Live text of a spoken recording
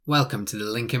Welcome to the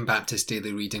Lincoln Baptist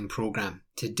Daily Reading Programme.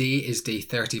 Today is day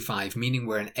 35, meaning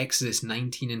we're in Exodus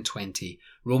 19 and 20,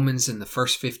 Romans in the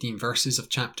first 15 verses of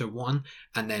chapter 1,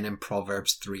 and then in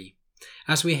Proverbs 3.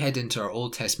 As we head into our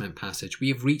Old Testament passage, we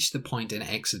have reached the point in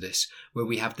Exodus where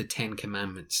we have the Ten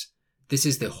Commandments. This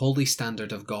is the holy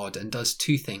standard of God and does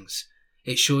two things.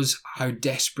 It shows how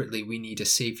desperately we need a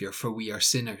Saviour, for we are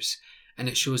sinners. And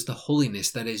it shows the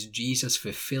holiness that is Jesus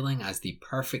fulfilling as the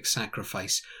perfect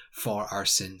sacrifice for our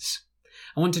sins.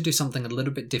 I want to do something a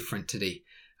little bit different today.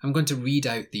 I'm going to read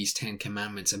out these 10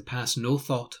 commandments and pass no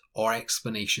thought or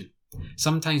explanation.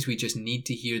 Sometimes we just need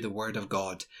to hear the word of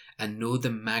God and know the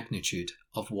magnitude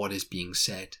of what is being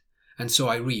said. And so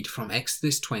I read from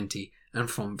Exodus 20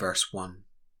 and from verse 1.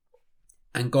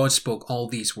 And God spoke all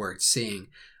these words, saying,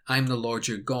 I am the Lord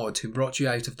your God, who brought you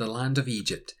out of the land of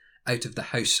Egypt, out of the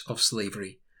house of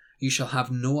slavery. You shall have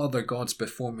no other gods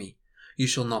before me. You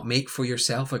shall not make for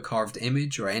yourself a carved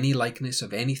image or any likeness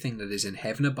of anything that is in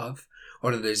heaven above,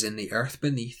 or that is in the earth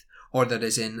beneath, or that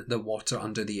is in the water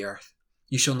under the earth.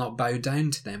 You shall not bow down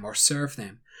to them or serve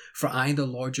them. For I, the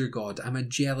Lord your God, am a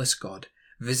jealous God,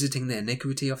 visiting the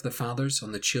iniquity of the fathers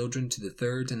on the children to the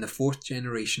third and the fourth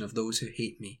generation of those who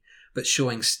hate me, but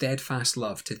showing steadfast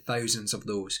love to thousands of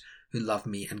those who love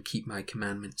me and keep my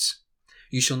commandments.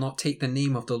 You shall not take the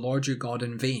name of the Lord your God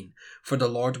in vain, for the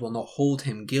Lord will not hold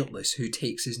him guiltless who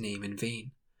takes his name in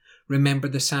vain. Remember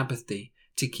the Sabbath day,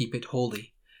 to keep it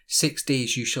holy. 6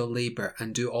 days you shall labour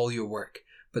and do all your work,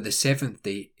 but the seventh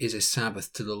day is a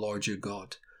Sabbath to the Lord your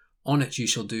God. On it you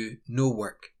shall do no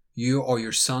work, you or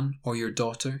your son or your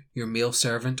daughter, your male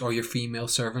servant or your female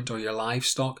servant, or your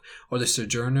livestock, or the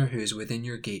sojourner who is within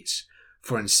your gates.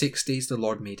 For in 6 days the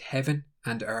Lord made heaven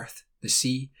and earth, the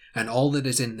sea, and all that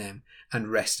is in them, and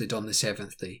rested on the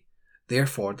seventh day.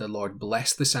 Therefore the Lord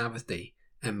blessed the Sabbath day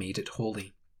and made it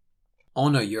holy.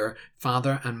 Honour your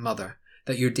father and mother,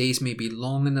 that your days may be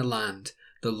long in the land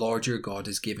the Lord your God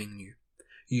is giving you.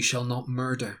 You shall not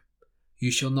murder.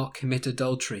 You shall not commit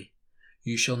adultery.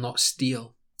 You shall not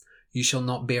steal. You shall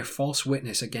not bear false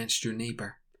witness against your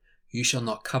neighbour. You shall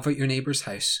not covet your neighbour's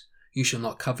house. You shall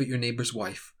not covet your neighbour's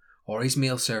wife, or his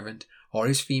male servant, or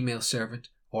his female servant,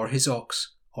 or his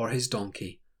ox, or his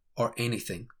donkey, or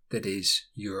anything that is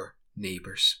your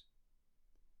neighbour's.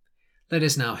 Let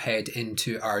us now head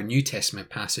into our New Testament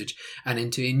passage and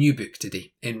into a new book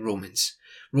today in Romans.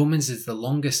 Romans is the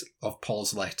longest of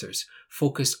Paul's letters,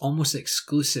 focused almost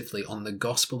exclusively on the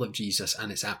gospel of Jesus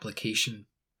and its application.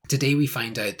 Today we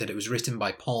find out that it was written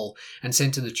by Paul and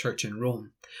sent to the church in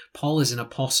Rome. Paul is an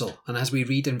apostle, and as we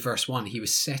read in verse 1, he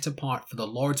was set apart for the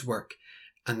Lord's work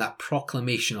and that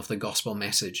proclamation of the gospel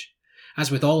message. As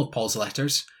with all of Paul's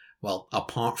letters, well,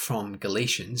 apart from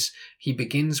Galatians, he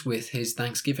begins with his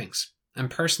thanksgivings. And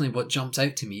personally, what jumps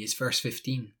out to me is verse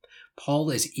 15.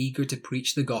 Paul is eager to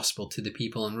preach the gospel to the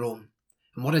people in Rome.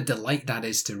 And what a delight that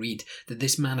is to read, that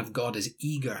this man of God is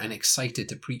eager and excited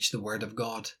to preach the word of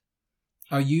God.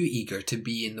 Are you eager to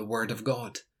be in the word of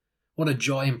God? What a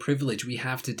joy and privilege we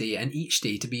have today and each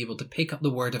day to be able to pick up the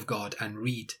word of God and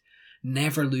read.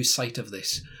 Never lose sight of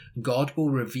this. God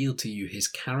will reveal to you his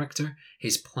character,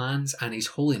 his plans, and his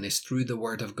holiness through the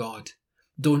word of God.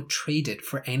 Don't trade it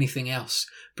for anything else.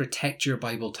 Protect your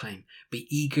Bible time. Be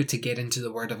eager to get into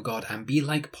the word of God and be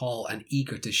like Paul and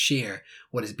eager to share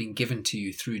what has been given to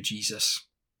you through Jesus.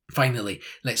 Finally,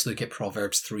 let's look at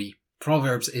Proverbs 3.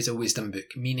 Proverbs is a wisdom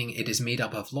book, meaning it is made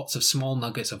up of lots of small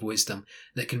nuggets of wisdom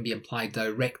that can be applied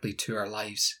directly to our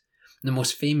lives. The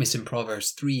most famous in Proverbs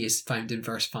 3 is found in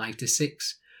verse 5 to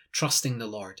 6. Trusting the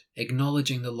Lord,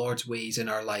 acknowledging the Lord's ways in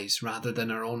our lives rather than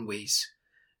our own ways.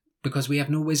 Because we have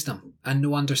no wisdom and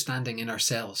no understanding in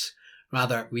ourselves.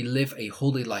 Rather, we live a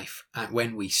holy life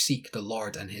when we seek the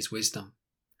Lord and his wisdom.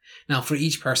 Now, for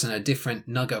each person, a different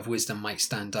nugget of wisdom might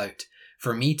stand out.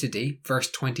 For me today, verse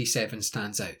 27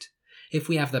 stands out. If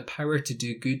we have the power to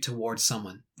do good towards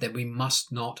someone, then we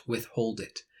must not withhold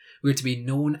it. We're to be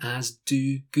known as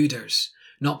do-gooders,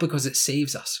 not because it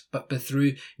saves us, but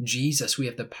through Jesus we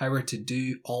have the power to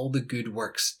do all the good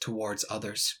works towards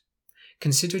others.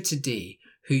 Consider today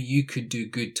who you could do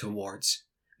good towards.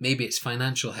 Maybe it's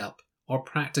financial help, or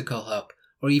practical help,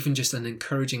 or even just an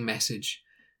encouraging message.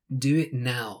 Do it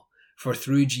now, for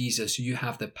through Jesus you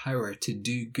have the power to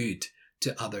do good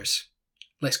to others.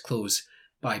 Let's close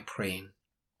by praying.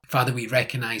 Father, we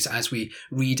recognize as we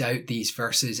read out these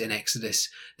verses in Exodus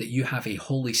that you have a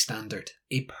holy standard,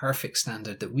 a perfect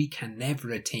standard that we can never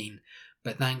attain.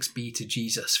 But thanks be to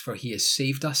Jesus, for he has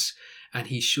saved us and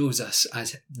he shows us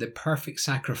as the perfect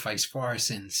sacrifice for our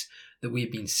sins that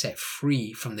we've been set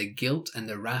free from the guilt and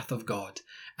the wrath of God,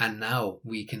 and now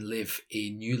we can live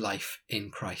a new life in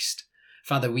Christ.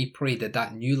 Father, we pray that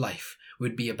that new life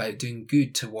would be about doing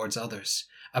good towards others,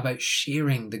 about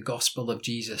sharing the gospel of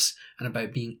Jesus, and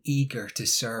about being eager to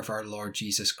serve our Lord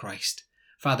Jesus Christ.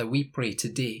 Father, we pray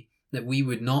today that we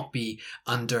would not be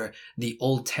under the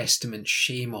Old Testament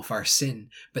shame of our sin,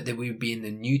 but that we would be in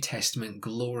the New Testament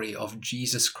glory of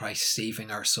Jesus Christ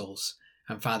saving our souls.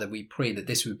 And Father, we pray that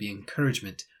this would be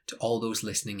encouragement to all those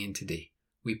listening in today.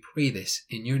 We pray this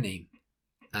in your name.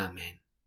 Amen.